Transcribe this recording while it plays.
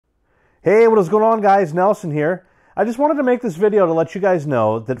Hey, what is going on, guys? Nelson here. I just wanted to make this video to let you guys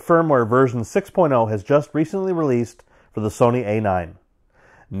know that firmware version 6.0 has just recently released for the Sony A9.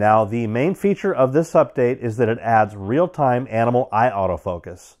 Now, the main feature of this update is that it adds real-time animal eye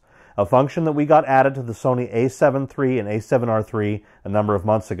autofocus, a function that we got added to the Sony A7 III and A7R III a number of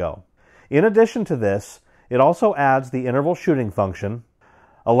months ago. In addition to this, it also adds the interval shooting function,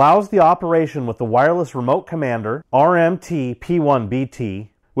 allows the operation with the wireless remote commander RMT P1BT,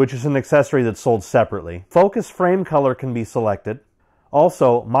 which is an accessory that's sold separately. Focus frame color can be selected.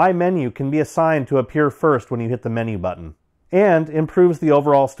 Also, My Menu can be assigned to appear first when you hit the menu button, and improves the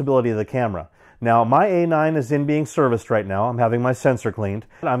overall stability of the camera. Now, my A9 is being serviced right now. I'm having my sensor cleaned.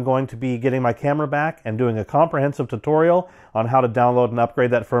 I'm going to be getting my camera back and doing a comprehensive tutorial on how to download and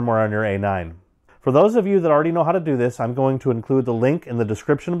upgrade that firmware on your A9. For those of you that already know how to do this, I'm going to include the link in the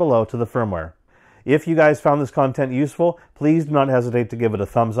description below to the firmware. If you guys found this content useful, please do not hesitate to give it a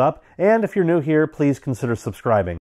thumbs up, and if you're new here, please consider subscribing.